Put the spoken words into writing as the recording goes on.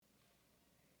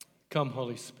Come,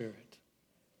 Holy Spirit,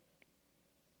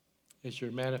 as your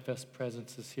manifest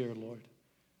presence is here, Lord.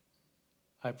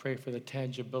 I pray for the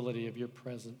tangibility of your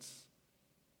presence,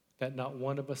 that not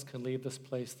one of us can leave this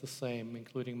place the same,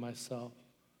 including myself,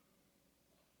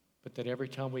 but that every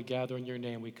time we gather in your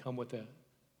name, we come with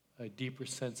a deeper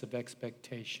sense of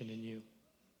expectation in you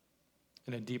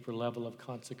and a deeper level of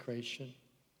consecration.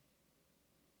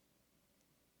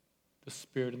 The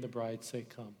Spirit and the bride say,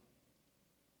 come.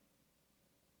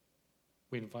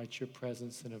 We invite your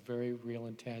presence in a very real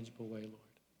and tangible way, Lord.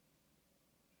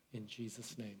 In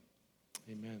Jesus' name,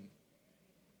 amen.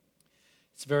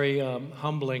 It's very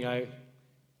humbling. I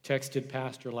texted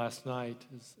Pastor last night.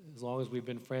 As long as we've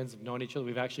been friends, have known each other,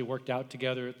 we've actually worked out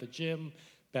together at the gym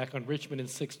back on Richmond in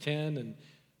 610,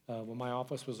 and when my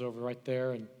office was over right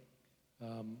there. And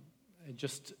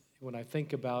just when I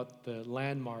think about the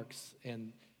landmarks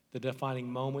and the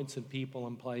defining moments and people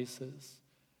and places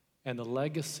and the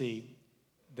legacy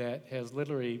that has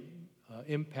literally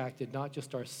impacted not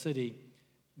just our city,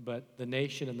 but the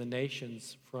nation and the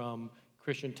nations, from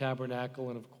Christian Tabernacle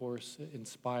and, of course,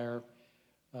 Inspire.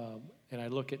 And I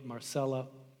look at Marcella,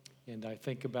 and I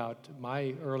think about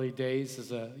my early days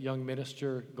as a young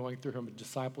minister going through her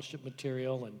discipleship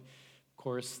material, and, of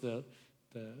course, the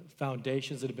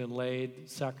foundations that have been laid,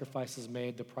 sacrifices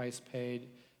made, the price paid,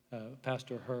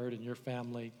 Pastor Hurd and your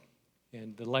family,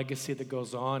 and the legacy that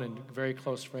goes on, and very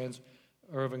close friends,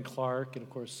 Irvin Clark, and, of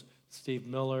course, Steve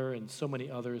Miller, and so many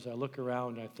others. I look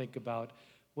around and I think about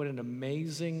what an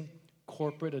amazing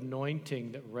corporate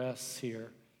anointing that rests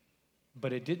here.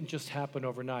 But it didn't just happen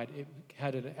overnight. It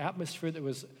had an atmosphere that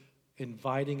was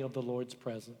inviting of the Lord's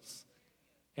presence,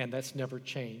 and that's never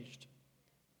changed.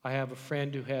 I have a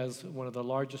friend who has one of the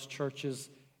largest churches,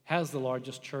 has the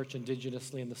largest church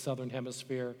indigenously in the Southern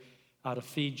Hemisphere out of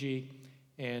Fiji.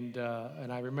 And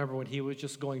I remember when he was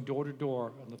just going door to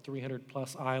door on the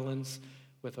 300-plus islands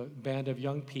with a band of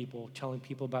young people, telling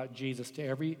people about Jesus to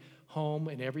every home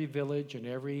and every village and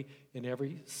every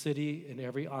city and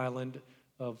every island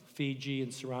of Fiji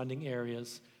and surrounding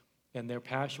areas. And their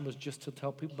passion was just to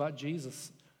tell people about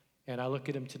Jesus. And I look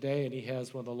at him today, and he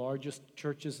has one of the largest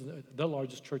churches, the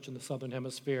largest church in the Southern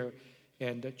Hemisphere,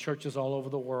 and churches all over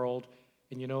the world.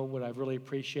 And you know what I've really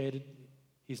appreciated?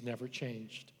 He's never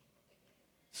changed.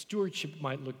 Stewardship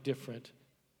might look different,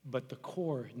 but the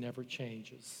core never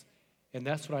changes. And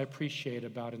that's what I appreciate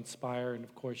about Inspire and,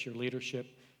 of course, your leadership.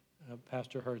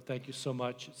 Pastor Hurd, thank you so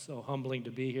much. It's so humbling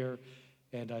to be here.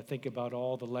 And I think about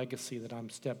all the legacy that I'm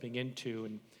stepping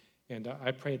into. And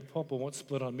I pray the pulpit won't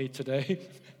split on me today.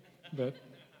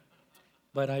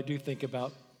 but I do think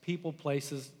about people,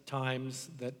 places, times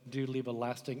that do leave a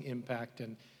lasting impact.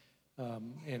 And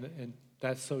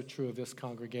that's so true of this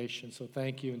congregation. So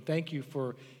thank you. And thank you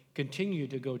for continuing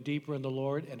to go deeper in the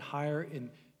Lord and higher in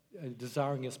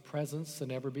desiring his presence than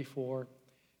ever before,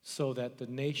 so that the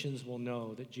nations will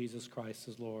know that Jesus Christ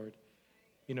is Lord.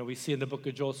 You know, we see in the book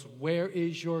of Joel, where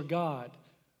is your God?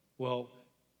 Well,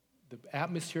 the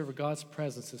atmosphere of God's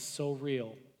presence is so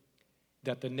real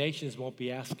that the nations won't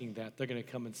be asking that. They're going to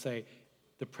come and say,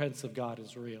 the presence of God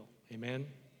is real. Amen?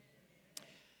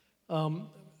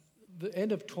 The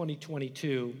end of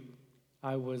 2022,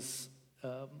 I was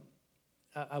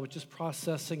just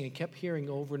processing and kept hearing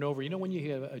over and over. You know, when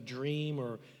you have a dream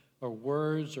or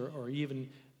words or even,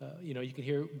 you can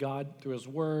hear God through his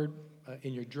word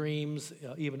in your dreams,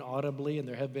 even audibly, and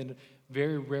there have been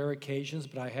very rare occasions,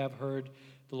 but I have heard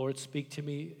the Lord speak to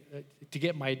me to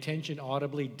get my attention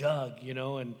audibly, Doug,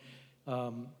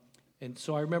 and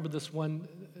so I remember this one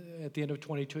at the end of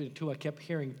 2022, I kept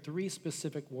hearing three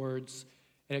specific words,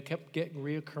 and it kept getting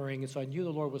reoccurring, and so I knew the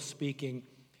Lord was speaking,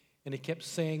 and he kept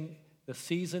saying, the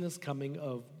season is coming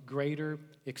of greater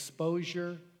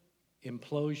exposure,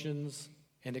 implosions,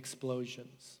 and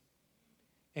explosions.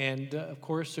 And, of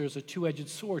course, there's a two-edged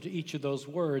sword to each of those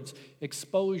words.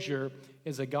 Exposure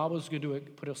is that God was going to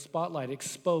put a spotlight,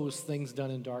 expose things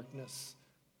done in darkness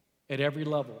at every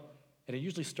level. And it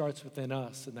usually starts within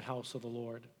us in the house of the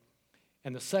Lord.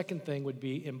 And the second thing would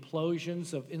be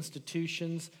implosions of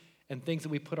institutions and things that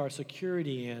we put our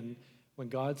security in, when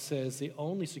God says the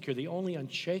only secure, the only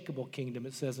unshakable kingdom,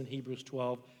 it says in Hebrews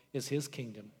 12, is his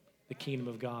kingdom, the kingdom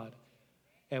of God.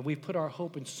 And we've put our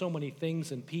hope in so many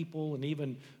things and people and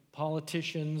even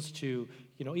politicians to,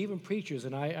 even preachers.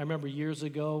 And I remember years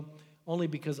ago, only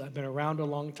because I've been around a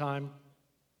long time,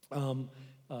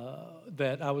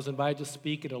 that I was invited to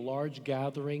speak at a large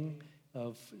gathering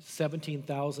of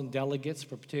 17,000 delegates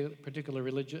for a particular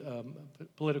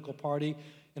political party.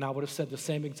 And I would have said the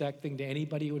same exact thing to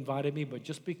anybody who invited me, but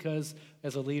just because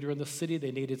as a leader in the city,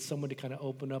 they needed someone to kind of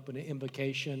open up an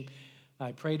invocation,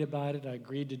 I prayed about it. I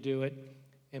agreed to do it.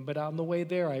 But on the way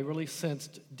there, I really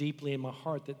sensed deeply in my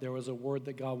heart that there was a word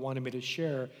that God wanted me to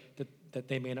share that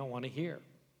they may not want to hear.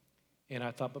 And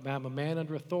I thought, but I'm a man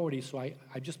under authority, so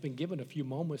I've just been given a few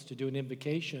moments to do an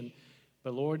invocation.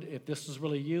 But Lord, if this is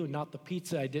really you, not the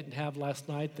pizza I didn't have last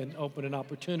night, then open an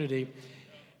opportunity.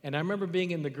 And I remember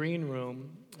being in the green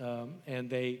room, and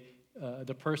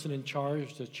the person in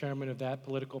charge, the chairman of that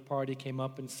political party, came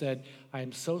up and said, I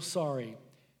am so sorry,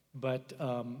 but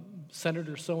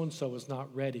Senator so-and-so is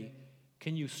not ready.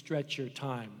 Can you stretch your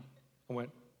time? I went,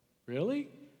 really?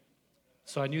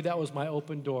 So I knew that was my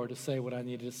open door to say what I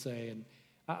needed to say. And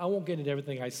I won't get into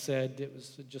everything I said. It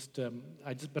was just,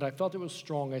 but I felt it was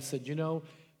strong. I said,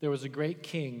 there was a great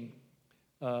king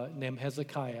named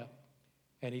Hezekiah,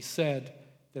 and he said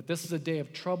that this is a day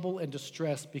of trouble and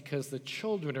distress because the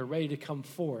children are ready to come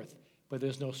forth, but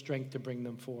there's no strength to bring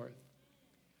them forth.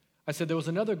 I said there was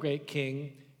another great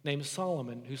king named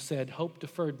Solomon who said, hope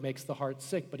deferred makes the heart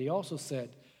sick, but he also said,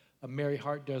 a merry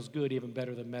heart does good even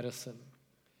better than medicine.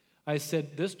 I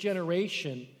said, this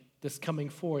generation that's coming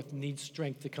forth needs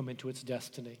strength to come into its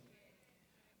destiny.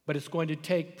 But it's going to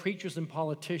take preachers and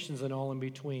politicians and all in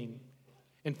between.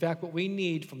 In fact, what we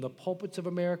need from the pulpits of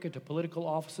America to political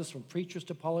offices, from preachers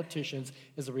to politicians,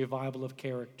 is a revival of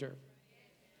character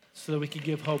so that we can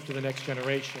give hope to the next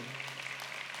generation.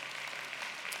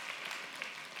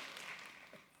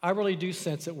 I really do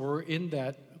sense that we're in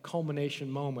that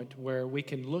culmination moment where we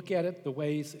can look at it the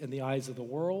ways in the eyes of the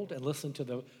world and listen to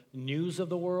the news of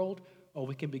the world, or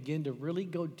we can begin to really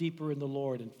go deeper in the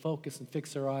Lord and focus and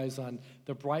fix our eyes on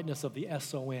the brightness of the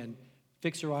S-O-N,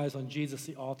 fix our eyes on Jesus,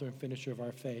 the author and finisher of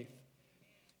our faith.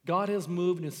 God has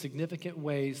moved in significant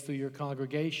ways through your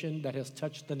congregation that has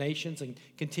touched the nations and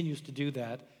continues to do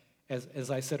that.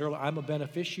 As I said earlier, I'm a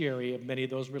beneficiary of many of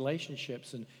those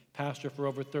relationships and pastor for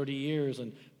over 30 years,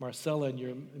 and Marcella and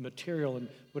your material, and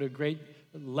what a great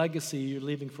legacy you're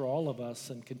leaving for all of us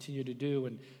and continue to do.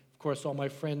 And of course, all my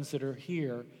friends that are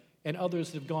here and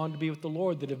others that have gone to be with the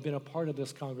Lord that have been a part of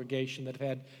this congregation that have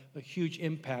had a huge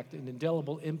impact, an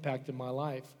indelible impact in my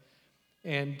life.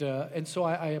 And so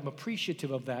I am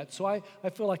appreciative of that. So I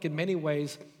feel like in many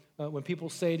ways, when people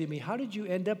say to me, how did you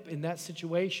end up in that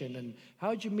situation? And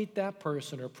how did you meet that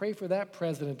person? Or pray for that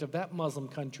president of that Muslim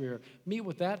country? Or meet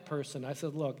with that person? I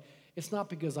said, look, it's not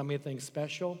because I'm anything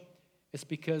special. It's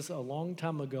because a long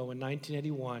time ago in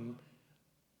 1981,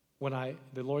 when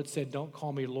the Lord said, don't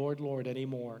call me Lord, Lord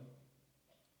anymore,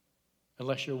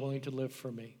 unless you're willing to live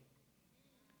for me.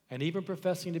 And even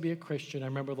professing to be a Christian, I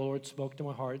remember the Lord spoke to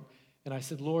my heart, and I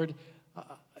said, Lord,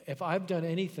 if I've done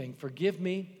anything, forgive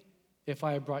me if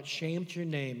I have brought shame to your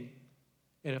name,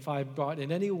 and if I've brought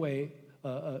in any way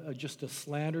just a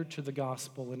slander to the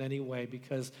gospel in any way,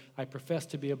 because I profess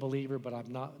to be a believer, but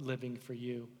I'm not living for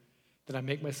you, then I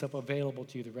make myself available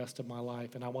to you the rest of my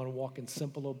life, and I want to walk in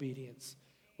simple obedience,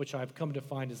 which I've come to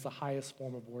find is the highest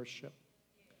form of worship.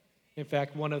 In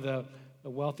fact, one of the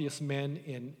wealthiest men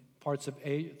in parts of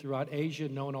throughout Asia,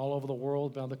 known all over the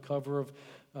world, been on the cover of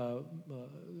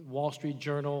Wall Street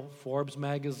Journal, Forbes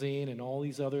magazine, and all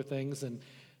these other things. And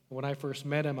when I first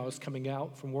met him, I was coming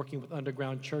out from working with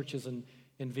underground churches in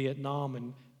Vietnam,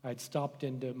 and I'd stopped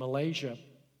into Malaysia,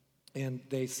 and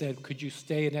they said, could you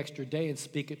stay an extra day and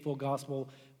speak at Full Gospel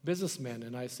Businessmen?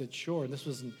 And I said, sure. And this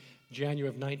was in January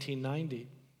of 1990.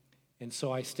 And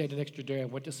so I stayed an extra day. I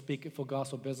went to speak at Full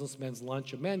Gospel Businessmen's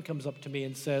lunch. A man comes up to me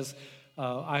and says,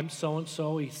 I'm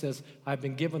so-and-so. He says, I've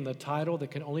been given the title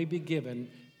that can only be given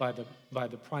by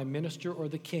the prime minister or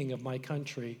the king of my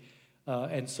country.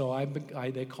 And so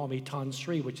they call me Tan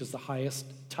Sri, which is the highest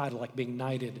title, like being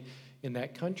knighted in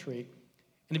that country.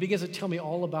 And he begins to tell me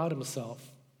all about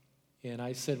himself. And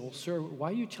I said, well, sir, why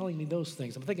are you telling me those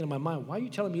things? I'm thinking in my mind, why are you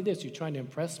telling me this? You're trying to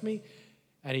impress me?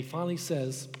 And he finally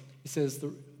says,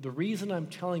 the reason I'm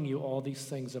telling you all these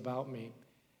things about me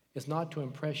is not to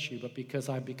impress you, but because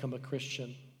I've become a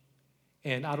Christian,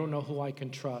 and I don't know who I can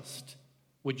trust.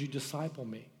 Would you disciple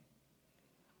me?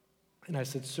 And I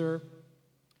said, sir,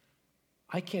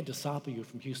 I can't disciple you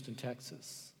from Houston,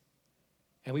 Texas.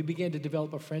 And we began to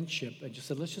develop a friendship and just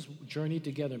said, let's just journey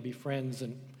together and be friends.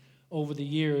 And over the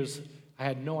years, I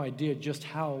had no idea just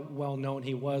how well known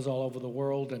he was all over the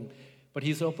world. But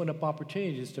he's opened up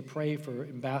opportunities to pray for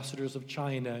ambassadors of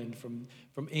China and from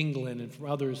England and from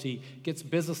others. He gets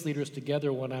business leaders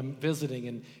together when I'm visiting,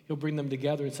 and he'll bring them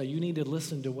together and say, you need to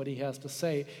listen to what he has to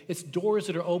say. It's doors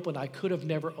that are open I could have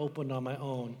never opened on my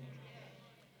own.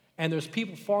 And there's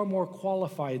people far more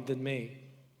qualified than me.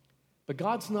 But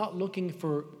God's not looking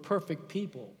for perfect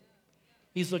people.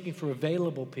 He's looking for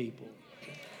available people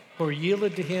who are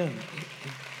yielded to him.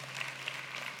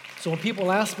 So when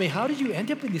people ask me, how did you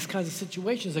end up in these kinds of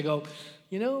situations? I go,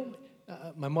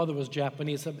 my mother was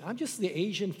Japanese. I'm just the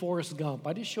Asian Forrest Gump.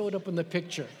 I just showed up in the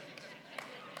picture.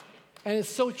 And it's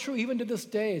so true, even to this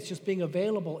day. It's just being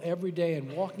available every day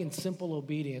and walking in simple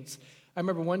obedience. I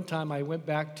remember one time I went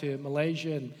back to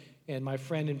Malaysia, and my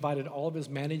friend invited all of his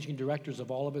managing directors of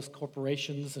all of his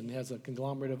corporations, and has a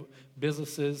conglomerate of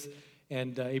businesses.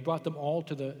 And he brought them all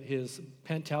to his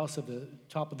penthouse at the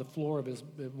top of the floor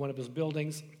of one of his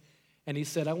buildings. And he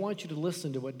said, I want you to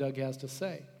listen to what Doug has to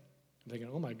say. I'm thinking,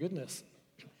 oh my goodness.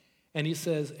 And he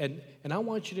says, and I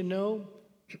want you to know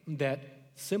that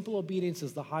simple obedience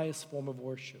is the highest form of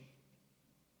worship.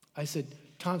 I said,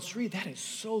 Tan Sri, that is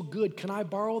so good. Can I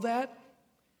borrow that?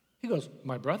 He goes,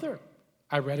 my brother,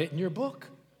 I read it in your book.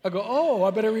 I go, oh, I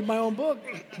better read my own book.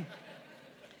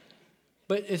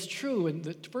 But it's true, and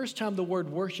the first time the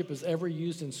word worship is ever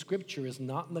used in Scripture is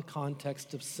not in the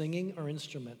context of singing or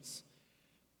instruments,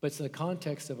 but it's in the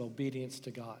context of obedience to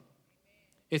God.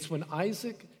 It's when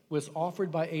Isaac was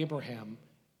offered by Abraham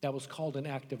that was called an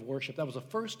act of worship. That was the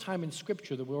first time in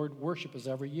Scripture the word worship is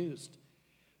ever used.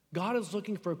 God is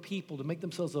looking for people to make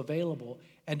themselves available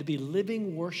and to be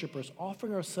living worshipers,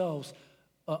 offering ourselves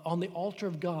on the altar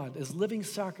of God as living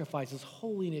sacrifices,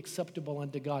 holy and acceptable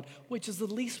unto God, which is the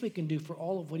least we can do for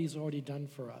all of what He's already done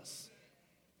for us.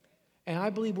 And I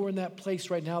believe we're in that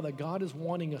place right now that God is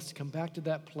wanting us to come back to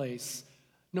that place,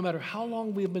 no matter how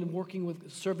long we've been working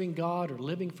with serving God or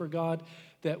living for God,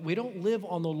 that we don't live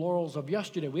on the laurels of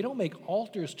yesterday. We don't make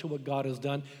altars to what God has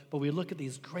done, but we look at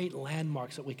these great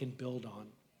landmarks that we can build on.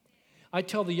 I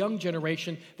tell the young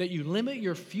generation that you limit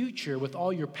your future with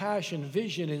all your passion,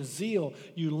 vision, and zeal.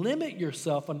 You limit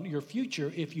yourself on your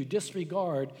future if you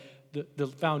disregard the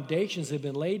foundations that have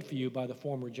been laid for you by the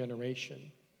former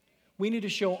generation. We need to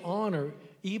show honor,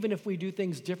 even if we do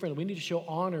things differently. We need to show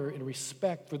honor and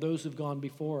respect for those who've gone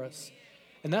before us.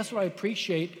 And that's what I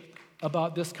appreciate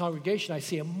about this congregation. I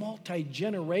see a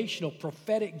multi-generational,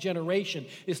 prophetic generation.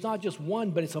 It's not just one,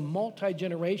 but it's a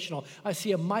multi-generational. I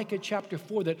see a Micah chapter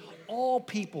 4 that all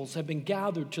peoples have been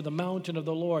gathered to the mountain of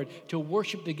the Lord to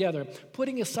worship together,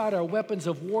 putting aside our weapons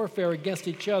of warfare against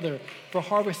each other for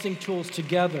harvesting tools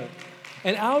together.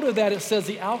 And out of that, it says,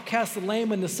 the outcast, the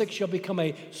lame, and the sick shall become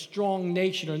a strong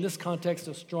nation, or in this context,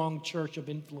 a strong church of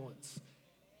influence.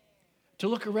 To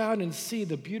look around and see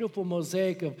the beautiful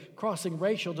mosaic of crossing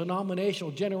racial,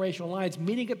 denominational, generational lines,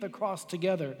 meeting at the cross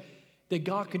together, that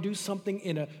God can do something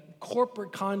in a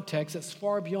corporate context that's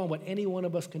far beyond what any one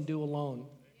of us can do alone.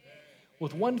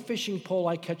 With one fishing pole,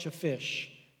 I catch a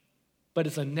fish, but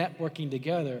it's a net working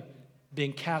together,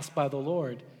 being cast by the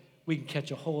Lord, we can catch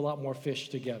a whole lot more fish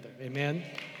together. Amen?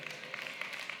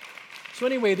 So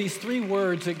anyway, these three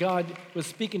words that God was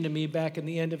speaking to me back in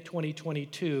the end of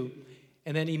 2022,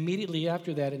 and then immediately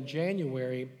after that in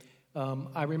January,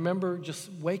 I remember just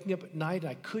waking up at night.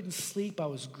 I couldn't sleep. I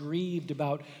was grieved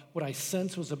about what I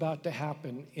sensed was about to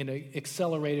happen in an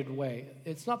accelerated way.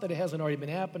 It's not that it hasn't already been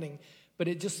happening, but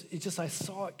it just I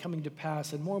saw it coming to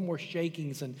pass, and more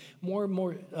shakings and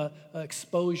more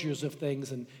exposures of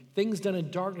things, and things done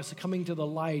in darkness are coming to the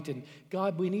light. And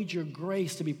God, we need your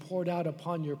grace to be poured out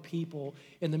upon your people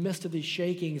in the midst of these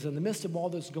shakings, in the midst of all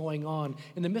that's going on,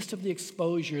 in the midst of the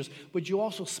exposures. Would you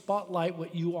also spotlight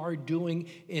what you are doing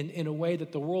in a way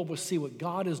that the world will see what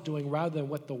God is doing rather than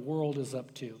what the world is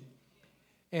up to?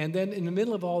 And then in the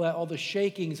middle of all that, all the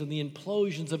shakings and the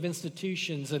implosions of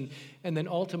institutions, and then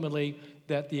ultimately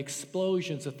that the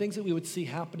explosions, the things that we would see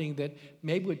happening that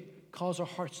maybe would cause our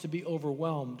hearts to be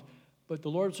overwhelmed. But the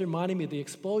Lord's reminding me the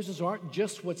explosions aren't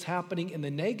just what's happening in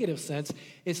the negative sense.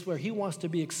 It's where He wants to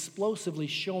be explosively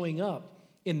showing up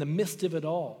in the midst of it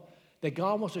all. That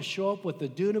God wants to show up with the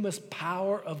dunamis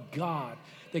power of God.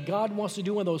 That God wants to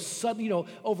do one of those sudden,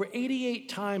 over 88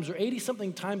 times or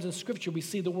 80-something times in Scripture we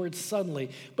see the word suddenly,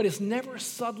 but it's never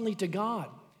suddenly to God.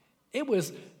 It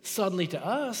was suddenly to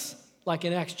us, like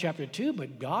in Acts chapter 2,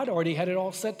 but God already had it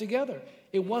all set together.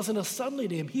 It wasn't a suddenly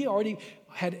to Him. He already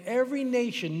had every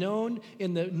nation known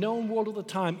in the known world at the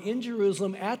time in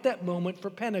Jerusalem at that moment for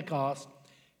Pentecost.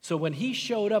 So when He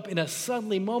showed up in a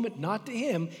suddenly moment, not to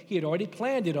Him, He had already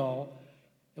planned it all.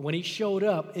 And when He showed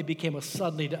up, it became a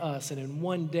suddenly to us. And in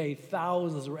one day,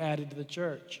 thousands were added to the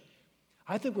church.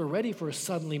 I think we're ready for a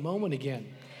suddenly moment again.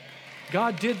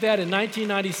 God did that in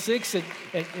 1996 at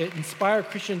Inspire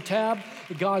Christian Tab.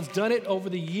 God's done it over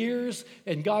the years,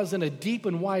 and God's done a deep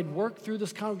and wide work through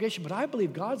this congregation. But I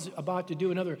believe God's about to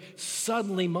do another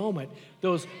suddenly moment.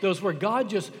 Those where God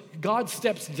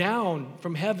steps down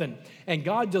from heaven, and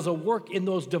God does a work in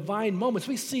those divine moments.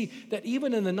 We see that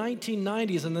even in the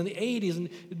 1990s and in the 80s, and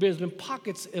there's been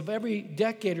pockets of every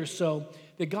decade or so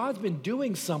that God's been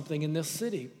doing something in this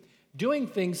city, doing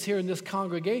things here in this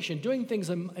congregation, doing things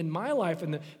in my life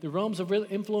and the realms of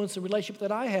influence and relationship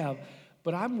that I have.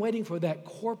 But I'm waiting for that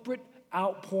corporate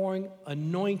outpouring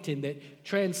anointing that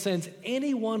transcends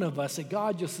any one of us, that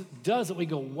God just does it. We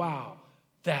go, wow,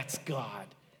 that's God.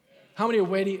 How many are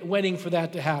waiting for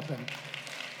that to happen?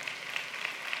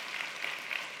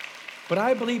 But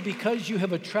I believe because you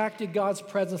have attracted God's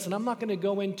presence, and I'm not going to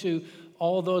go into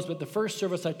all those, but the first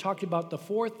service I talked about the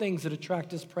 4 things that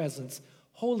attract His presence.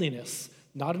 Holiness,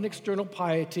 not an external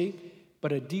piety,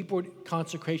 but a deeper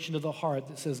consecration of the heart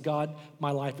that says, God, my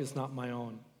life is not my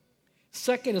own.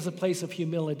 Second is a place of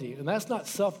humility, and that's not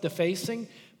self-defacing,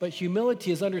 but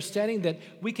humility is understanding that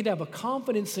we can have a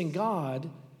confidence in God,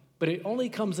 but it only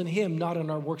comes in Him, not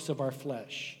in our works of our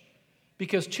flesh.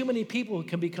 Because too many people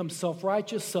can become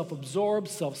self-righteous, self-absorbed,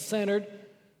 self-centered.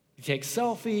 You take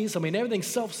selfies. I mean, everything's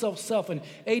self. And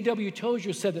A.W.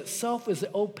 Tozer said that self is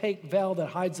the opaque veil that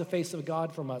hides the face of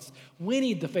God from us. We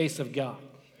need the face of God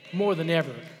more than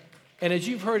ever. And as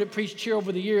you've heard it preached here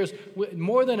over the years,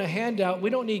 more than a handout, we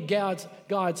don't need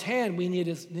God's hand. We need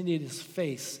His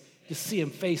face, to see Him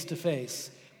face to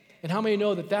face. And how many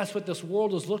know that that's what this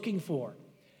world is looking for?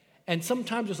 And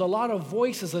sometimes there's a lot of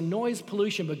voices and noise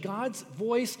pollution, but God's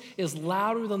voice is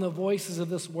louder than the voices of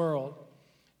this world.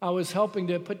 I was helping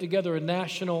to put together a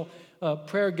national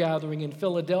prayer gathering in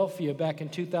Philadelphia back in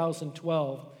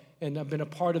 2012, and I've been a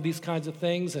part of these kinds of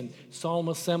things and solemn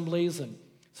assemblies. And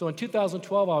so in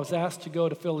 2012, I was asked to go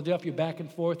to Philadelphia back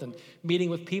and forth and meeting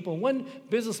with people. One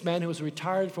businessman who was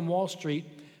retired from Wall Street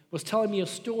was telling me a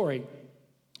story.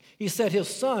 He said his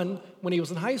son, when he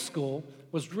was in high school,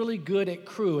 was really good at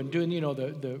crew and doing,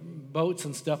 the boats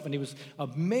and stuff. And a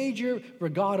major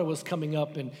regatta was coming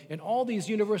up, and all these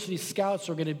university scouts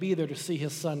are going to be there to see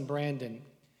his son, Brandon.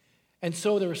 And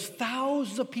so there was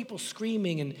thousands of people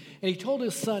screaming, and he told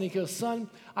his son, he goes, son,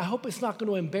 I hope it's not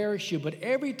going to embarrass you, but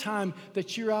every time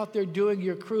that you're out there doing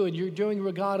your crew and you're doing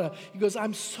regatta, he goes,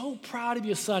 I'm so proud of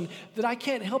you, son, that I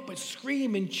can't help but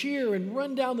scream and cheer and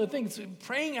run down the things,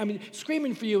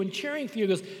 screaming for you and cheering for you.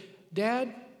 He goes,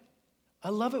 Dad, I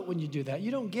love it when you do that.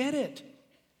 You don't get it.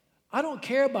 I don't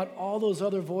care about all those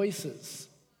other voices.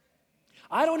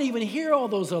 I don't even hear all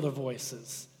those other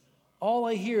voices. All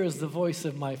I hear is the voice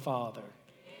of my Father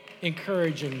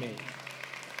encouraging me.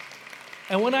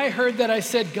 And when I heard that, I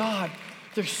said, God,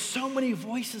 there's so many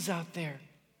voices out there.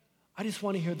 I just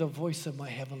want to hear the voice of my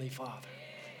Heavenly Father.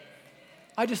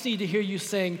 I just need to hear you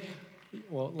saying,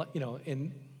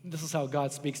 and this is how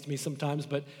God speaks to me sometimes,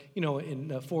 but,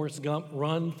 in Forrest Gump,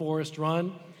 run, Forrest,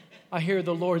 run. I hear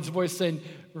the Lord's voice saying,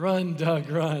 run, Doug,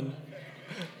 run.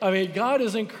 I mean, God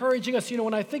is encouraging us.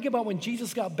 When I think about when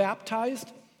Jesus got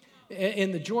baptized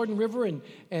in the Jordan River,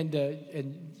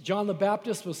 and John the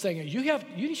Baptist was saying,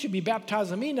 you should be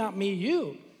baptizing me, not me,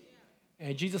 you.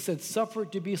 And Jesus said, suffer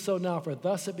it to be so now, for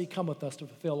thus it becometh us to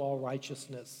fulfill all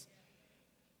righteousness.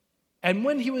 And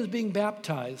when he was being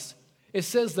baptized, it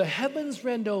says the heavens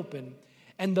rent open,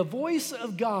 and the voice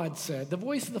of God said, the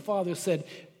voice of the Father said,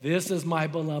 this is my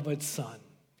beloved Son,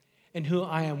 in whom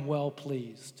I am well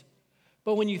pleased.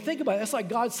 But when you think about it, it's like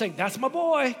God saying, that's my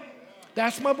boy.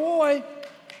 That's my boy.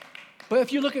 But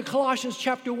if you look at Colossians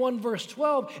chapter 1, verse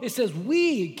 12, it says,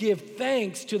 we give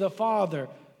thanks to the Father.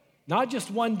 Not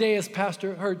just one day, as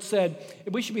Pastor Hurt said,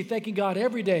 we should be thanking God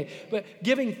every day, but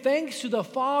giving thanks to the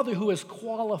Father who has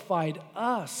qualified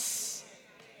us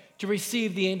to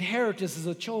receive the inheritance as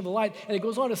a children of the light. And it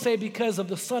goes on to say, because of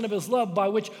the Son of His love, by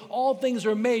which all things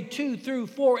are made to, through,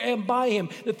 for, and by Him,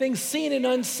 the things seen and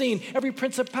unseen, every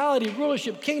principality,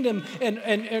 rulership, kingdom, and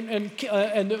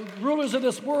the rulers of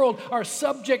this world are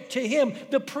subject to Him,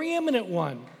 the preeminent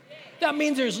one. That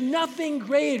means there's nothing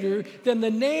greater than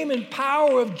the name and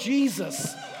power of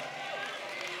Jesus.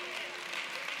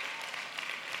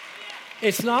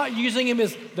 It's not using Him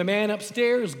as the man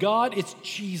upstairs, God, it's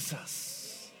Jesus.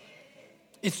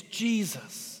 It's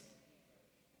Jesus.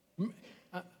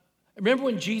 Remember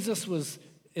when Jesus was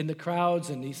in the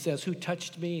crowds and He says, who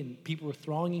touched me? And people were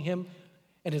thronging Him.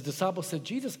 And His disciples said,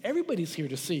 Jesus, everybody's here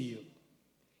to see you.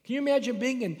 Can you imagine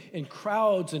being in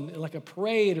crowds and like a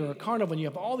parade or a carnival, and you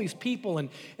have all these people,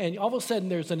 and all of a sudden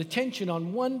there's an attention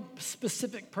on one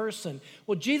specific person?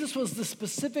 Well, Jesus was the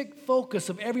specific focus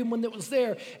of everyone that was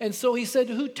there. And so He said,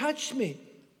 who touched me?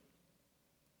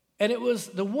 And it was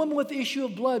the woman with the issue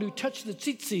of blood who touched the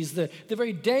tzitzis, the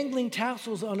very dangling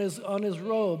tassels on his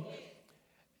robe.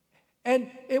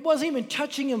 And it wasn't even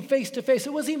touching Him face to face.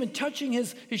 It wasn't even touching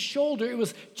his shoulder. It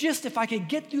was just if I could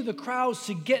get through the crowds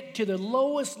to get to the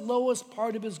lowest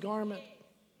part of His garment.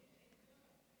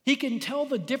 He can tell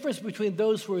the difference between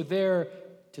those who are there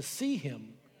to see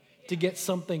Him, to get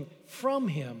something from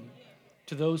him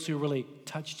to those who really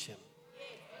touched him.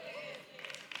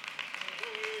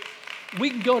 We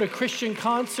can go to Christian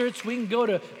concerts, we can go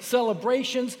to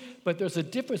celebrations, but there's a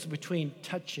difference between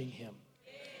touching him.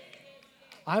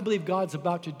 I believe God's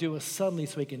about to do us suddenly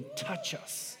so he can touch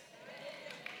us.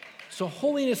 So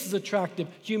holiness is attractive.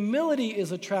 Humility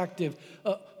is attractive.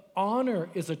 Honor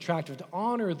is attractive. To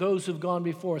honor those who've gone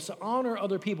before us, to honor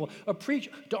other people,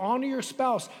 to honor your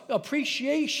spouse.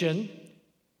 Appreciation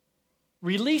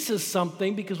releases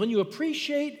something, because when you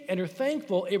appreciate and are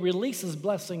thankful, it releases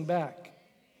blessing back.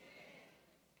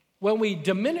 When we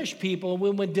diminish people,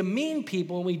 when we demean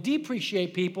people, when we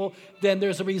depreciate people, then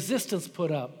there's a resistance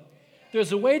put up.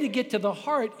 There's a way to get to the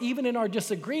heart, even in our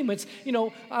disagreements. You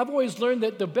know, I've always learned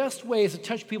that the best way is to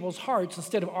touch people's hearts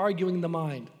instead of arguing the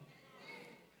mind.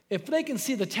 If they can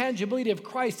see the tangibility of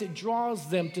Christ, it draws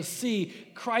them to see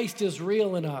Christ is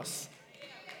real in us.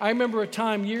 I remember a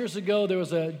time years ago, there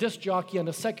was a disc jockey on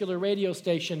a secular radio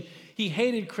station. He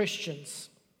hated Christians.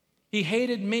 He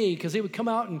hated me because he would come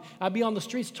out and I'd be on the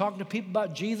streets talking to people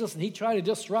about Jesus, and he'd try to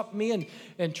disrupt me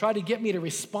and try to get me to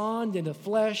respond in the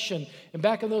flesh. And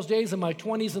back in those days, in my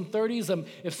 20s and 30s,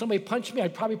 if somebody punched me,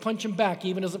 I'd probably punch him back,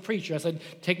 even as a preacher. I said,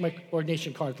 take my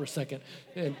ordination card for a second.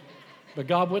 But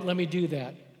God wouldn't let me do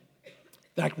that.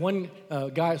 In fact, one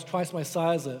guy was twice my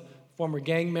size, a former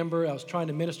gang member I was trying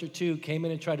to minister to, came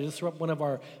in and tried to disrupt one of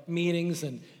our meetings,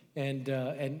 and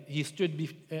he stood.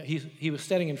 He was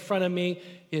standing in front of me.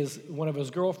 One of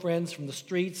his girlfriends from the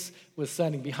streets was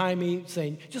standing behind me,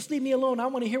 saying, "Just leave me alone. I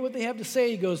want to hear what they have to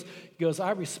say." He goes,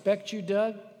 "I respect you,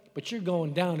 Doug, but you're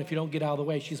going down if you don't get out of the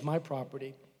way. She's my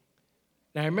property."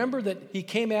 Now I remember that he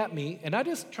came at me, and I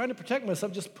just trying to protect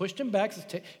myself, just pushed him back,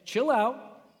 said, "Chill out."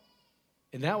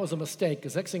 And that was a mistake,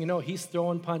 because next thing you know, he's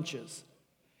throwing punches.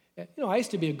 You know, I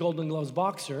used to be a Golden Gloves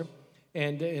boxer,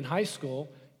 and in high school.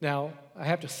 Now, I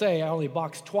have to say, I only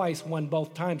boxed twice, won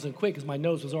both times and quit because my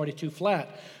nose was already too flat.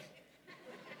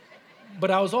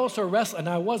 But I was also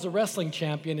I was a wrestling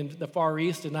champion in the Far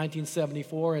East in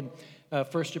 1974, and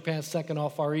first Japan, second all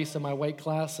Far East in my weight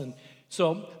class. And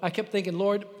so I kept thinking,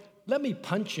 Lord, let me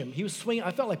punch him. He was swinging.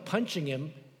 I felt like punching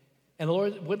him, and the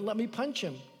Lord wouldn't let me punch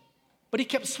him. But he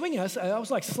kept swinging. I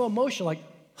was like slow motion, like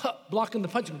blocking the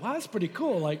punch. Wow, that's pretty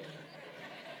cool. Like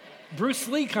Bruce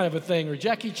Lee kind of a thing, or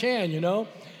Jackie Chan, you know.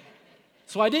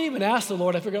 So I didn't even ask the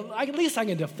Lord. I figured, at least I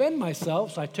can defend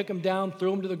myself. So I took him down,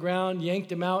 threw him to the ground, yanked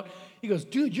him out. He goes,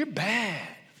 "Dude, you're bad.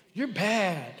 You're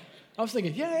bad." I was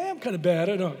thinking, yeah, I am kind of bad.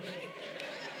 I know.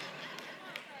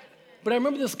 But I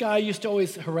remember this guy used to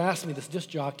always harass me, this disc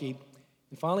jockey.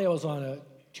 And finally I was on a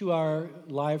 2-hour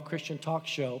live Christian talk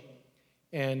show.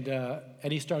 And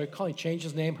he started calling, changed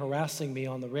his name, harassing me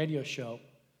on the radio show.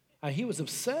 He was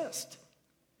obsessed.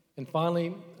 And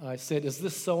finally, I said, "Is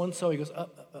this so-and-so?" He goes,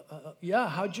 "Yeah,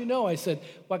 how'd you know?" I said,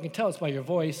 "Well, I can tell it's by your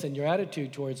voice and your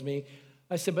attitude towards me."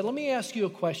 I said, "But let me ask you a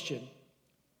question.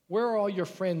 Where are all your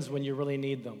friends when you really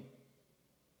need them?"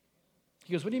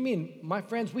 He goes, "What do you mean? My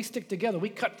friends, we stick together. We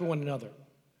cut for one another."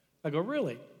 I go,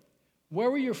 "Really? Where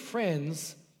were your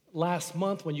friends last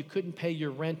month when you couldn't pay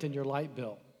your rent and your light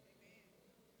bill?"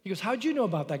 He goes, "How'd you know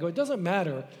about that?" I go, "It doesn't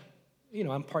matter. You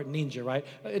know, I'm part ninja, right?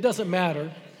 It doesn't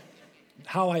matter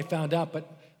how I found out, but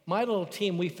my little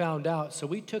team, we found out. So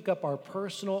we took up our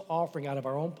personal offering out of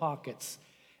our own pockets,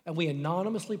 and we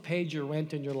anonymously paid your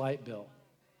rent and your light bill."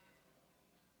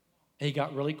 And he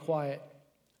got really quiet.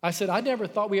 I said, "I never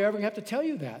thought we were ever going to have to tell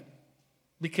you that,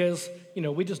 because, you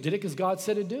know, we just did it because God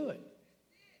said to do it."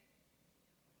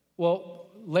 Well,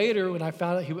 later when I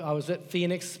found out, I was at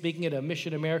Phoenix speaking at a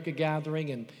Mission America gathering,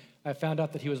 and I found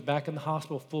out that he was back in the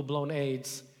hospital, full-blown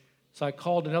AIDS. So I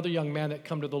called another young man that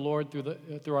come to the Lord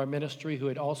through our ministry who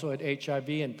had also had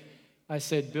HIV, and I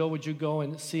said, "Bill, would you go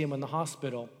and see him in the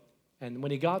hospital?" And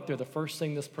when he got there, the first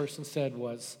thing this person said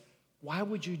was, "Why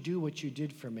would you do what you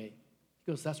did for me?"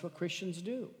 He goes, "That's what Christians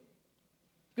do."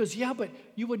 He goes, "Yeah, but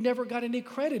you would never got any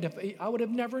credit. I would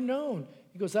have never known."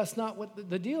 He goes, "That's not what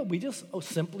the deal. We just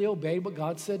simply obeyed what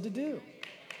God said to do."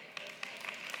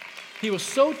 He was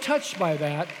so touched by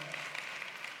that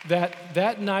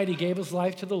night he gave his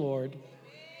life to the Lord,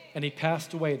 and he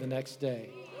passed away the next day.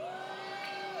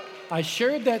 I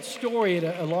shared that story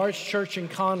at a large church in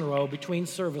Conroe between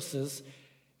services,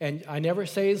 and I never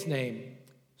say his name.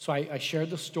 So I shared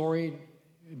the story.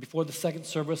 Before the second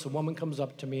service, a woman comes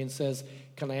up to me and says,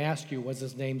 "Can I ask you, was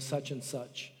his name such and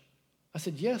such?" I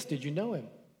said, "Yes, did you know him?"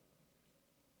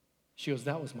 She goes,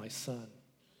 "That was my son.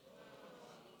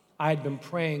 I had been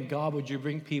praying, God, would you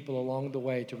bring people along the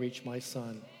way to reach my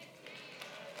son?"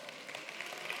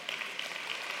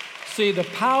 See, the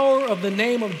power of the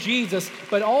name of Jesus,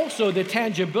 but also the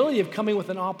tangibility of coming with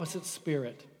an opposite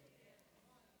spirit.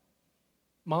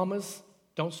 Mamas,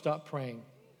 don't stop praying.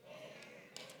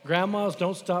 Grandmas,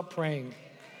 don't stop praying.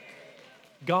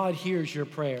 God hears your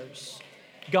prayers.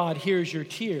 God hears your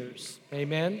tears.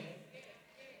 Amen?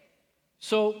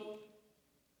 So,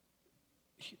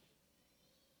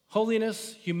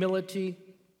 holiness, humility,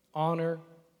 honor,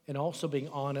 and also being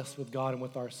honest with God and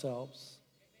with ourselves.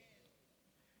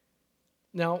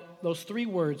 Now, those three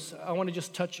words, I want to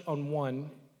just touch on one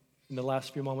in the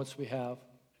last few moments we have.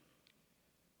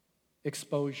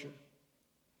 Exposure.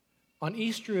 On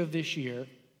Easter of this year,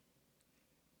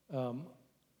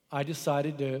 I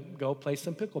decided to go play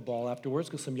some pickleball afterwards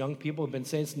because some young people have been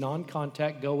saying it's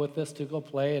non-contact, go with us to go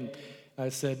play. And I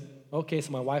said, okay,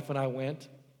 so my wife and I went.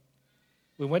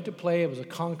 We went to play. It was a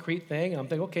concrete thing. I'm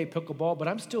thinking, okay, pickleball, but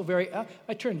I'm still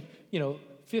I turned,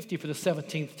 50 for the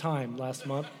 17th time last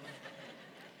month.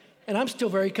 And I'm still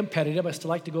very competitive. I still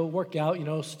like to go work out.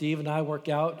 Steve and I work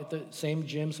out at the same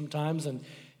gym sometimes,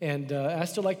 and I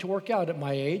still like to work out at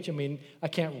my age. I mean, I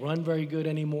can't run very good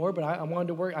anymore, but I wanted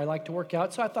to work. I like to work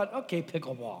out, so I thought, okay,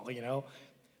 pickleball.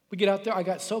 We get out there. I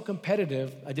got so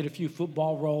competitive. I did a few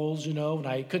football rolls, and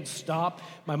I couldn't stop.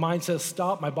 My mind says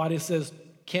stop. My body says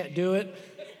can't do it.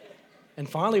 And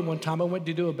finally, one time I went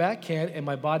to do a backhand, and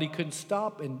my body couldn't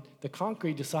stop, and the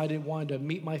concrete decided it wanted to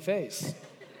meet my face.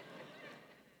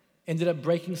 Ended up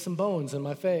breaking some bones in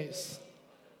my face.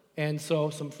 And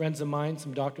so some friends of mine,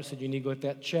 some doctors said, you need to go get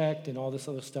that checked and all this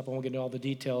other stuff. I won't get into all the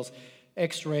details.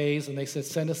 X-rays, and they said,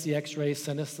 send us the X-rays,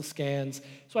 send us the scans.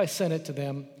 So I sent it to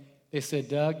them. They said,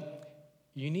 Doug,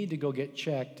 you need to go get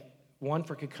checked. One,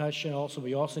 for concussion.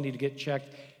 We also need to get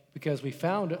checked because we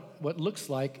found what looks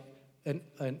like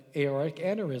an aortic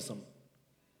aneurysm.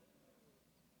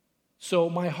 So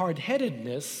my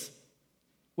hard-headedness,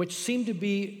 which seemed to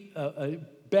be a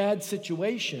bad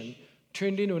situation,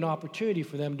 turned into an opportunity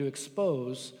for them to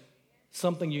expose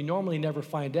something you normally never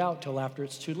find out till after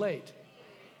it's too late.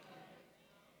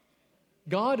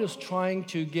 God is trying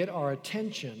to get our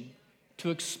attention to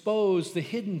expose the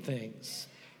hidden things,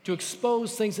 to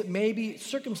expose things that maybe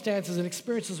circumstances and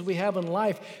experiences we have in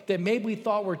life that maybe we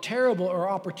thought were terrible or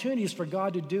opportunities for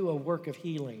God to do a work of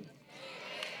healing.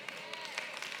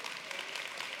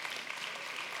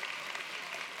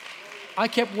 I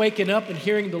kept waking up and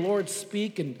hearing the Lord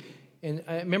speak, and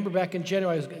I remember back in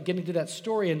January, I was getting to that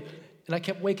story, and I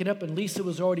kept waking up, and Lisa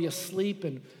was already asleep,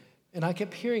 and I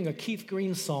kept hearing a Keith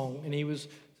Green song, and he was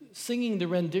singing the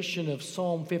rendition of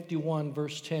Psalm 51,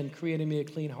 verse 10, create in me a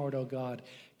clean heart, O God.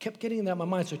 Kept getting that in my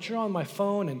mind, so I turned on my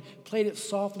phone and played it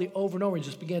softly over and over and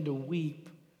just began to weep.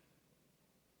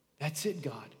 That's it,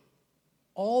 God.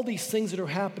 All these things that are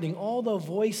happening, all the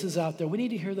voices out there, we need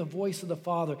to hear the voice of the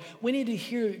Father. We need to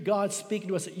hear God speaking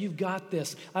to us that you've got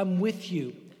this. I'm with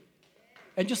you.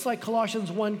 And just like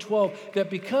Colossians 1:12, that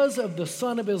because of the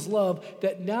Son of his love,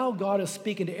 that now God is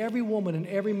speaking to every woman and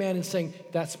every man and saying,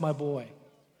 that's my boy.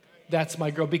 That's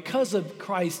my girl. Because of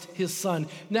Christ, his Son,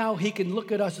 now he can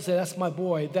look at us and say, that's my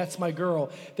boy, that's my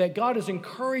girl. That God is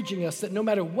encouraging us that no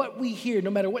matter what we hear,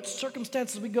 no matter what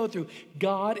circumstances we go through,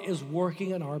 God is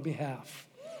working on our behalf.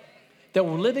 That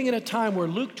we're living in a time where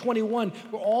Luke 21,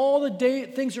 where all the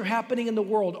things are happening in the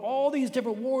world, all these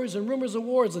different wars and rumors of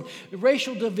wars and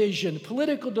racial division,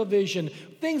 political division,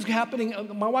 things happening.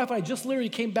 My wife and I just literally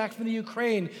came back from the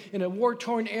Ukraine in a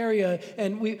war-torn area,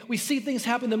 and we see things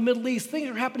happen in the Middle East. Things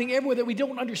are happening everywhere that we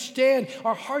don't understand.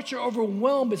 Our hearts are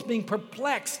overwhelmed. It's being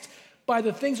perplexed by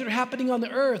the things that are happening on the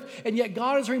earth. And yet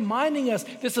God is reminding us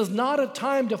this is not a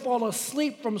time to fall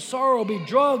asleep from sorrow, be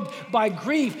drugged by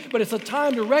grief, but it's a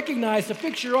time to recognize, to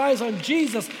fix your eyes on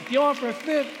Jesus, the author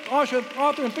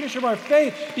and finisher of our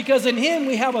faith, because in him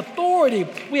we have authority.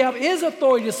 We have his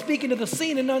authority to speak into the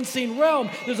seen and unseen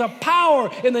realm. There's a power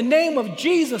in the name of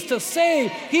Jesus to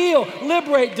save, heal,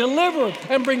 liberate, deliver,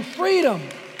 and bring freedom.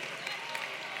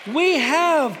 We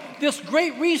have this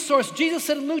great resource. Jesus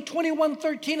said in Luke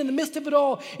 21:13, in the midst of it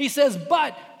all, he says,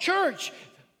 but church,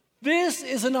 this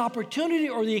is an opportunity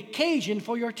or the occasion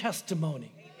for your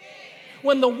testimony.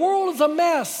 When the world is a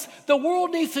mess, the world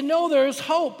needs to know there is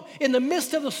hope in the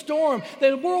midst of the storm.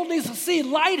 The world needs to see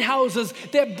lighthouses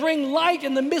that bring light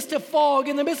in the midst of fog,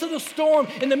 in the midst of the storm,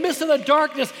 in the midst of the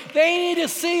darkness. They need to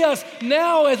see us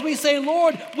now as we say,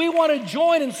 Lord, we want to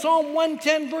join in Psalm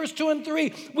 110, verse 2 and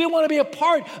 3. We want to be a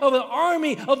part of an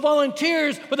army of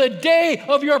volunteers for the day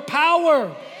of your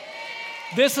power.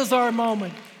 This is our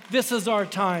moment. This is our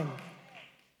time.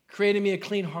 Create in me a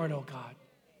clean heart, oh God.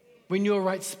 Renew a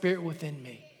right spirit within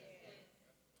me.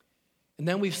 And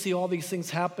then we see all these things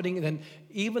happening, and then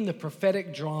even the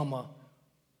prophetic drama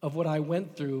of what I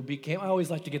went through I always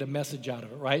like to get a message out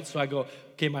of it, right? So I go,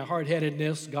 okay, my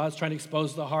hard-headedness, God's trying to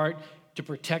expose the heart to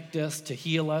protect us, to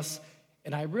heal us.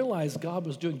 And I realized God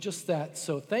was doing just that.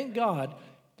 So thank God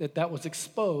that was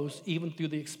exposed even through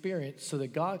the experience so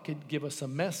that God could give us a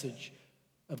message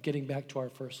of getting back to our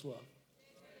first love.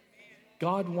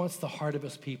 God wants the heart of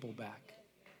his people back.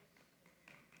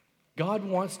 God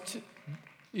wants to,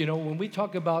 when we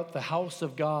talk about the house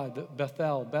of God,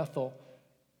 Bethel,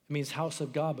 it means house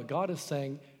of God, but God is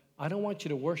saying, I don't want you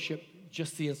to worship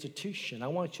just the institution. I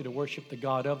want you to worship the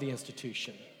God of the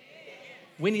institution.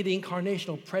 We need the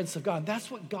incarnational presence of God.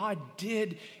 That's what God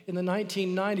did in the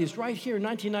 1990s, right here in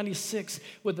 1996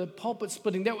 with the pulpit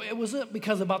splitting. It wasn't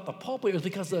because about the pulpit, it was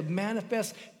because of the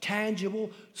manifest, tangible,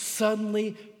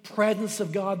 suddenly presence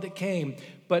of God that came.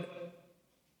 But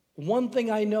one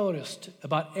thing I noticed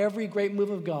about every great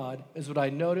move of God is what I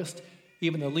noticed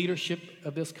even the leadership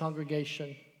of this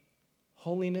congregation: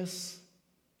 holiness,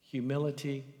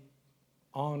 humility,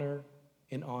 honor,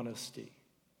 and honesty.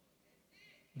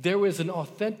 There was an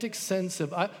authentic sense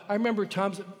of, I remember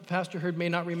times that Pastor Hurd may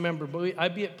not remember, but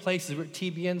I'd be at places, we're at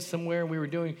TBN somewhere, and we were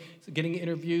getting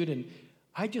interviewed, and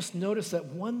I just noticed that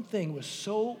one thing was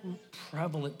so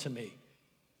prevalent to me.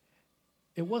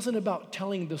 It wasn't about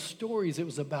telling the stories, it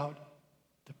was about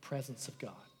the presence of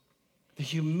God. The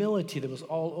humility that was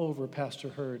all over Pastor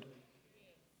Hurd.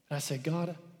 And I said,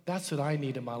 God, that's what I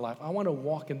need in my life. I want to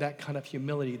walk in that kind of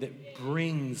humility that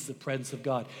brings the presence of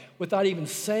God. Without even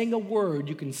saying a word,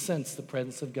 you can sense the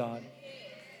presence of God.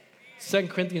 2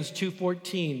 Corinthians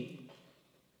 2:14,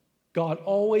 God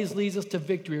always leads us to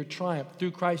victory or triumph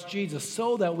through Christ Jesus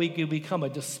so that we can become a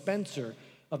dispenser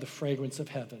of the fragrance of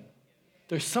heaven.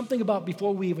 There's something about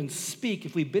before we even speak,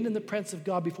 if we've been in the presence of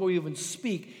God, before we even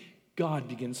speak, God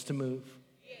begins to move.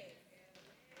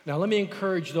 Now, let me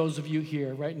encourage those of you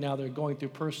here right now that are going through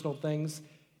personal things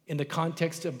in the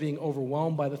context of being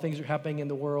overwhelmed by the things that are happening in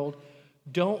the world.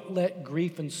 Don't let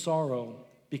grief and sorrow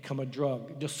become a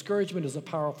drug. Discouragement is a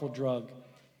powerful drug.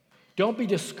 Don't be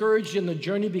discouraged in the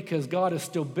journey because God is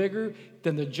still bigger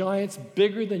than the giants,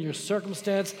 bigger than your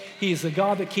circumstance. He's the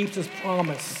God that keeps his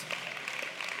promise.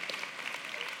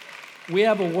 We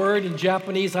have a word in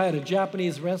Japanese. I had a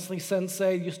Japanese wrestling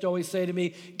sensei who used to always say to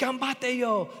me, "Ganbatte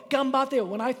yo, ganbatte yo."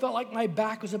 When I felt like my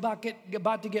back was about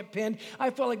to get pinned, I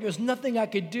felt like there was nothing I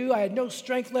could do. I had no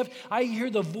strength left. I hear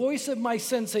the voice of my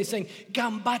sensei saying,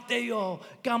 "Ganbatte yo,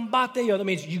 ganbatte yo." That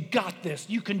means you got this.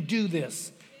 You can do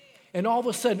this. And all of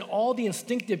a sudden, all the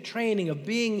instinctive training of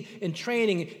being in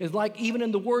training is like even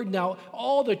in the Word now,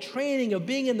 all the training of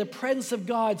being in the presence of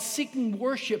God, seeking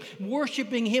worship,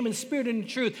 worshiping Him in spirit and in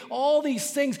truth, all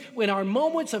these things, when our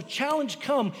moments of challenge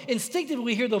come, instinctively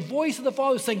we hear the voice of the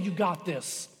Father saying, "You got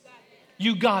this.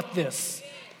 You got this."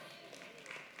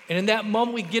 And in that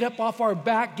moment, we get up off our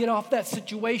back, get off that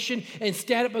situation, and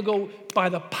stand up and go, by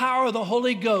the power of the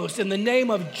Holy Ghost, in the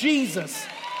name of Jesus.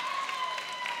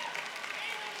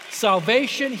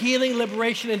 Salvation, healing,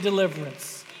 liberation, and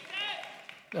deliverance.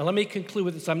 Now, let me conclude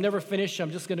with this. I'm never finished.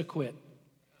 I'm just going to quit.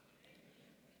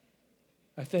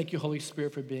 I thank you, Holy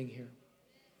Spirit, for being here.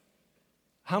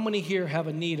 How many here have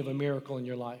a need of a miracle in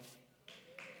your life?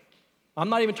 I'm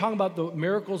not even talking about the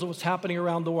miracles of what's happening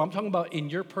around the world. I'm talking about in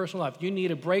your personal life. You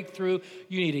need a breakthrough.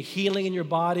 You need a healing in your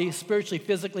body, spiritually,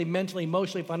 physically, mentally,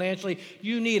 emotionally, financially.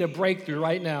 You need a breakthrough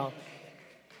right now.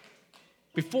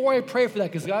 Before I pray for that,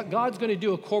 because God's going to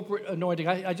do a corporate anointing,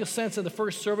 I just sensed in the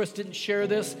first service, didn't share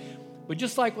this, but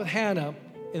just like with Hannah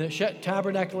in the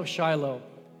tabernacle of Shiloh,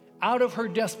 out of her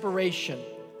desperation,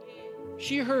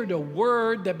 she heard a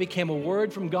word that became a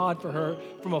word from God for her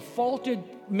from a faulted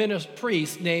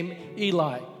priest named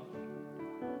Eli.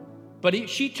 But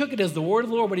she took it as the word of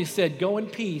the Lord when he said, "Go in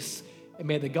peace, and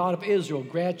may the God of Israel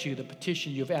grant you the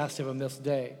petition you've asked of him this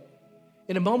day."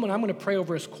 In a moment, I'm going to pray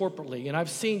over us corporately. And I've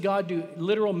seen God do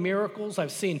literal miracles.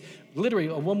 I've seen literally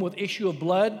a woman with issue of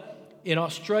blood in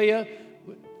Australia.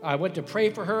 I went to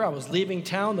pray for her. I was leaving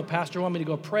town. The pastor wanted me to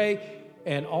go pray.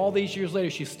 And all these years later,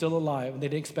 she's still alive. And they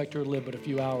didn't expect her to live but a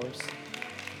few hours.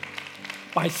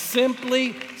 By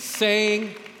simply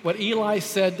saying what Eli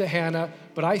said to Hannah,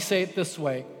 but I say it this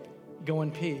way: go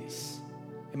in peace.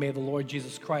 And may the Lord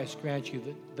Jesus Christ grant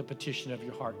you the petition of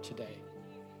your heart today.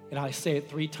 And I say it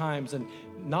 3 times, and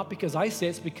not because I say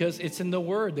it, it's because it's in the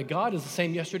Word, that God is the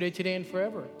same yesterday, today, and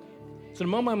forever. So in a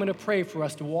moment, I'm going to pray for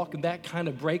us to walk in that kind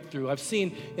of breakthrough. I've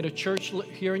seen in a church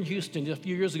here in Houston a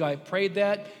few years ago, I prayed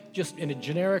that just in a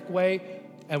generic way,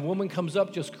 and a woman comes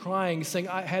up just crying, saying,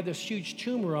 "I had this huge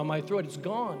tumor on my throat, it's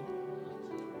gone."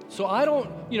 So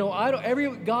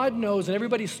God knows, and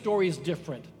everybody's story is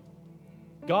different.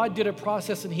 God did a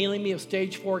process in healing me of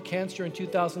stage 4 cancer in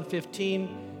 2015.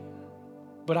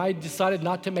 But I decided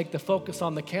not to make the focus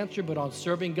on the cancer, but on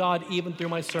serving God even through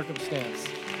my circumstance.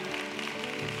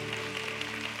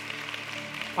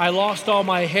 I lost all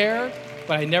my hair,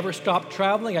 but I never stopped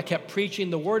traveling. I kept preaching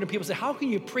the word. And people say, how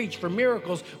can you preach for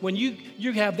miracles when you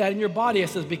have that in your body? I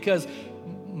says, because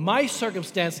my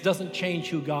circumstance doesn't change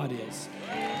who God is.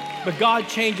 But God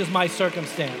changes my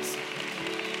circumstance.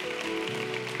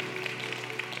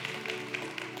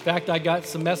 In fact, I got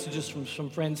some messages from some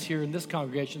friends here in this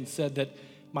congregation said that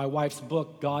my wife's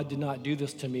book, God Did Not Do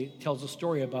This to Me, tells a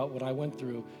story about what I went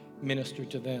through,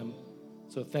 ministered to them.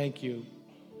 So thank you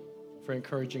for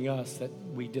encouraging us that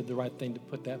we did the right thing to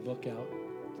put that book out,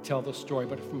 to tell the story,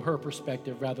 but from her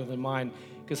perspective rather than mine.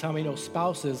 Because how many know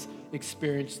spouses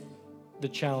experience the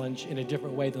challenge in a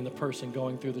different way than the person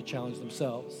going through the challenge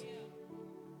themselves?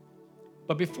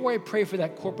 But before I pray for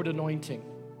that corporate anointing,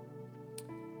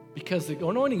 because the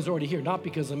anointing is already here, not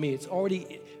because of me,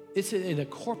 it's in a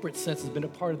corporate sense, has been a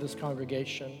part of this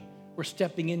congregation. We're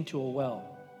stepping into a well.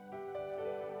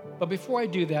 But before I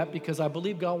do that, because I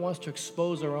believe God wants to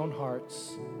expose our own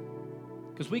hearts,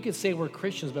 because we could say we're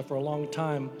Christians, but for a long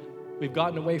time, we've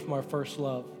gotten away from our first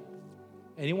love.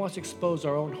 And he wants to expose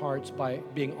our own hearts by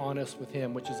being honest with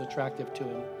him, which is attractive to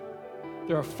him.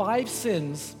 There are 5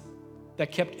 sins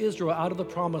that kept Israel out of the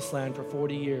promised land for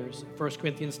 40 years. 1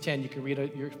 Corinthians 10, you can read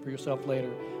it for yourself later.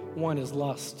 One is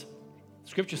lust.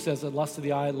 Scripture says that lust of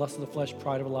the eye, lust of the flesh,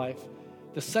 pride of life.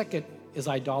 The second is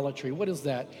idolatry. What is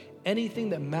that? Anything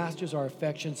that masters our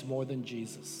affections more than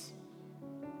Jesus.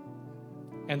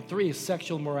 And 3 is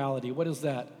sexual morality. What is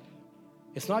that?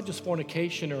 It's not just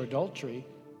fornication or adultery,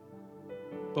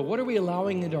 but what are we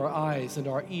allowing into our eyes, into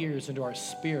our ears, into our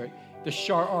spirit? The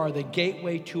sha'ar, the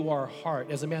gateway to our heart.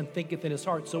 As a man thinketh in his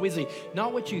heart, so is he.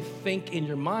 Not what you think in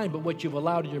your mind, but what you've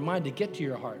allowed in your mind to get to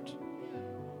your heart.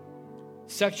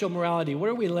 Sexual morality, what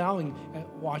are we allowing,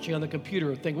 watching on the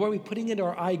computer or thing? What are we putting into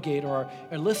our eye gate or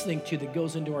listening to that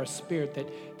goes into our spirit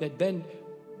that then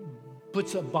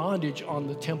puts a bondage on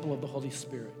the temple of the Holy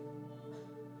Spirit?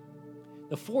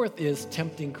 The 4th is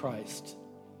tempting Christ.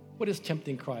 What is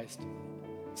tempting Christ?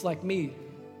 It's like me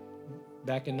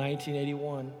back in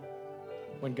 1981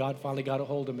 when God finally got a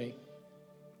hold of me.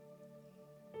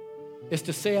 It's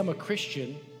to say I'm a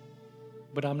Christian,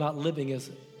 but I'm not living as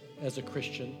a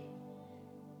Christian.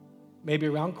 Maybe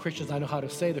around Christians, I know how to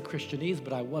say the Christianese,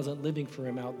 but I wasn't living for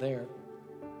him out there.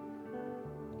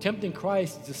 Tempting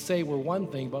Christ is to say we're one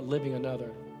thing, but living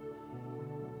another.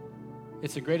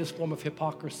 It's the greatest form of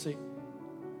hypocrisy.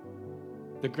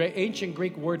 The great ancient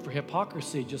Greek word for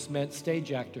hypocrisy just meant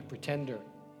stage actor, pretender.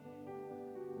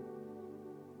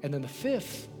 And then the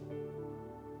 5th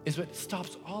is what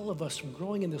stops all of us from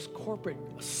growing in this corporate,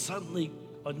 suddenly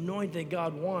anointing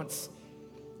God wants,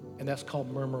 and that's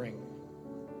called murmuring.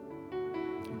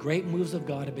 Great moves of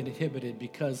God have been inhibited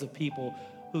because of people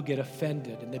who get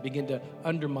offended and they begin to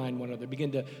undermine one another,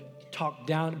 begin to talk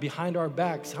down behind our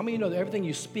backs. How many know that everything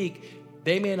you speak,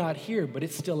 they may not hear, but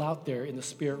it's still out there in the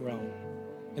spirit realm,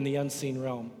 in the unseen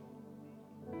realm?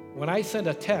 When I send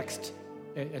a text,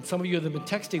 and some of you have been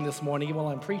texting this morning while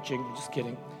I'm preaching, just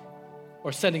kidding,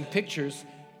 or sending pictures,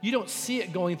 you don't see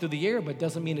it going through the air, but it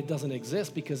doesn't mean it doesn't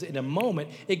exist, because in a moment,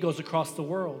 it goes across the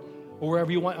world, or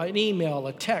wherever you want, an email,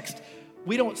 a text.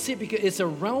 We don't see it because it's a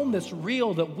realm that's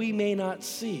real that we may not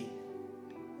see.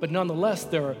 But nonetheless,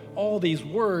 there are all these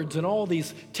words and all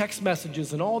these text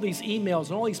messages and all these emails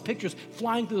and all these pictures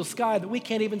flying through the sky that we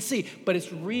can't even see, but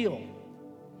it's real.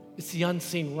 It's the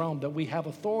unseen realm that we have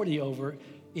authority over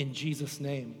in Jesus'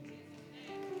 name.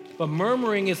 But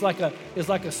murmuring is like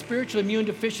a spiritual immune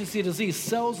deficiency disease,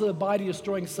 cells of the body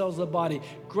destroying cells of the body.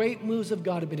 Great moves of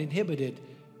God have been inhibited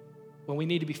when we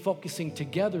need to be focusing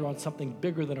together on something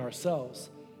bigger than ourselves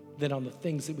than on the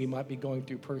things that we might be going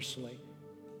through personally.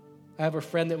 I have a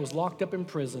friend that was locked up in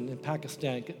prison in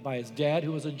Pakistan by his dad,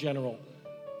 who was a general,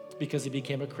 because he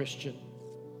became a Christian.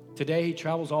 Today, he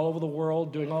travels all over the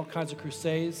world doing all kinds of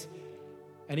crusades,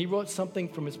 and he wrote something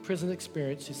from his prison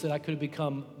experience. He said, I could have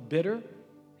become bitter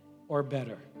or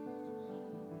better.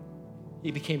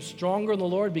 He became stronger in the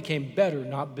Lord, became better,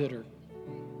 not bitter.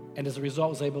 And as a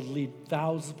result, was able to lead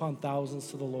thousands upon thousands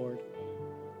to the Lord.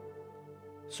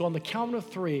 So on the count of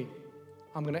 3,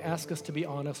 I'm going to ask us to be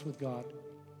honest with God.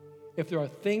 If there are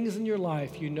things in your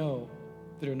life you know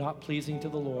that are not pleasing to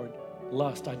the Lord,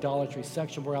 lust, idolatry,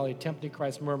 sexual morality, tempting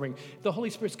Christ, murmuring, the Holy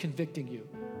Spirit's convicting you,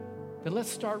 then let's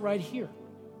start right here.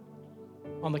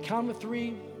 On the count of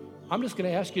 3, I'm just going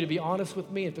to ask you to be honest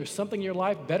with me. If there's something in your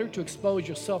life, better to expose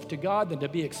yourself to God than to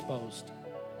be exposed.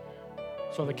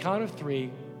 So on the count of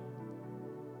 3,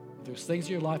 if there's things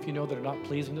in your life you know that are not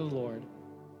pleasing to the Lord,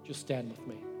 just stand with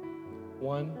me.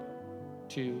 1,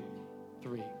 2,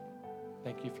 3.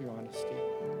 Thank you for your honesty.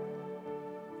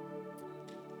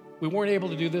 We weren't able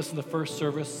to do this in the first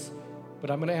service, but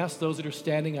I'm going to ask those that are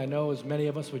standing, I know as many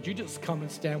of us, would you just come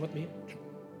and stand with me?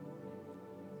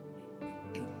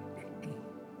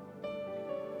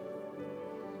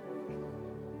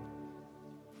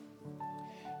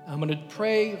 I'm going to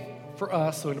pray for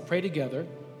us, so we're going to pray together,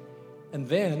 and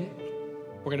then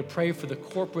we're going to pray for the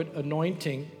corporate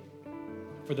anointing,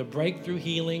 for the breakthrough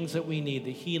healings that we need,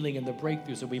 the healing and the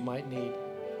breakthroughs that we might need.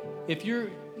 If you're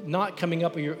not coming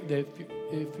up, or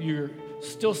if you're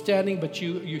still standing, but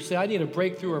you say, I need a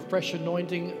breakthrough or a fresh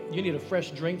anointing, you need a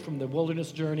fresh drink from the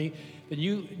wilderness journey, then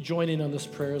you join in on this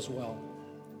prayer as well.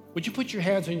 Would you put your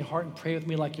hands on your heart and pray with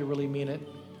me like you really mean it?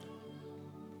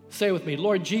 Say with me,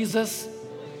 Lord Jesus,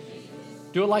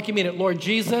 do it like you mean it. Lord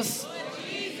Jesus,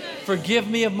 forgive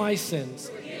me of my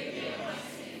sins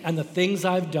and the things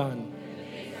I've done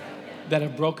that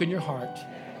have broken your heart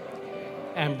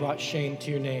and brought shame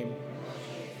to your name.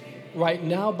 Right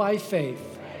now, by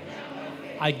faith,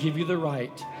 I give you the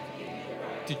right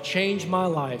to change my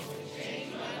life,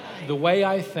 the way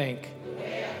I think.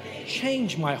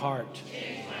 Change my heart.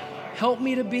 Help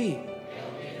me to be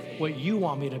what you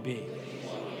want me to be.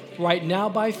 Right now,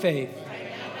 by faith,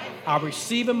 I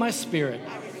receive in my spirit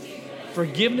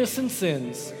forgiveness in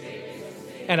sins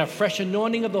and a fresh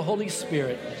anointing of the Holy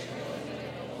Spirit.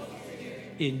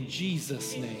 In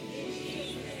Jesus' name.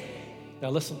 Now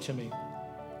listen to me.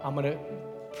 I'm going to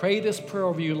pray this prayer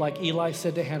over you like Eli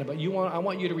said to Hannah, but I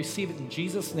want you to receive it in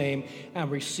Jesus' name and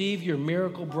receive your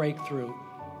miracle breakthrough.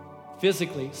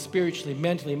 Physically, spiritually,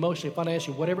 mentally, emotionally,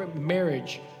 financially, whatever,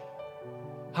 marriage.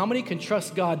 How many can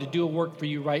trust God to do a work for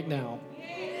you right now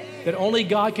that only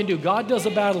God can do? God does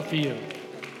a battle for you.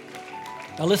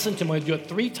 Now listen to me. I'm going to do it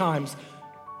 3 times.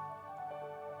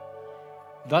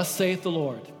 Thus saith the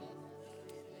Lord,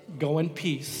 go in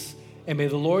peace, and may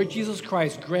the Lord Jesus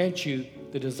Christ grant you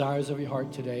the desires of your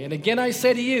heart today. And again I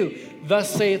say to you, thus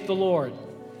saith the Lord,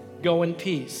 go in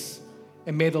peace,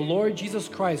 and may the Lord Jesus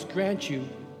Christ grant you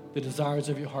the desires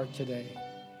of your heart today.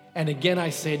 And again I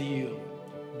say to you,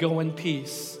 go in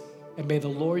peace, and may the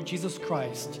Lord Jesus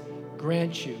Christ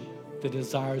grant you the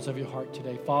desires of your heart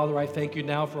today. Father, I thank you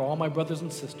now for all my brothers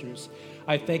and sisters.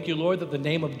 I thank you, Lord, that the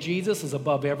name of Jesus is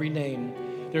above every name.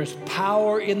 There's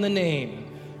power in the name.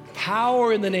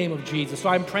 Power in the name of Jesus. So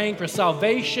I'm praying for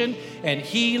salvation and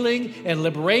healing and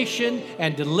liberation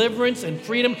and deliverance and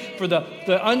freedom for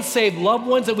the unsaved loved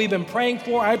ones that we've been praying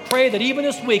for. I pray that even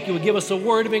this week you would give us a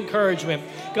word of encouragement.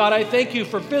 God, I thank you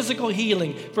for physical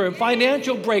healing, for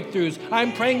financial breakthroughs.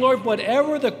 I'm praying, Lord,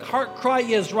 whatever the heart cry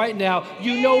is right now,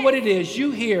 you know what it is.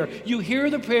 You hear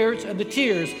the prayers and the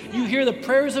tears. You hear the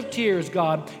prayers of tears,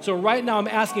 God. So right now I'm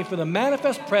asking for the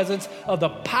manifest presence of the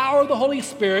power of the Holy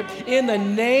Spirit in the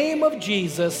name of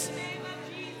Jesus.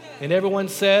 And everyone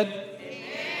said,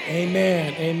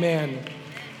 amen, amen.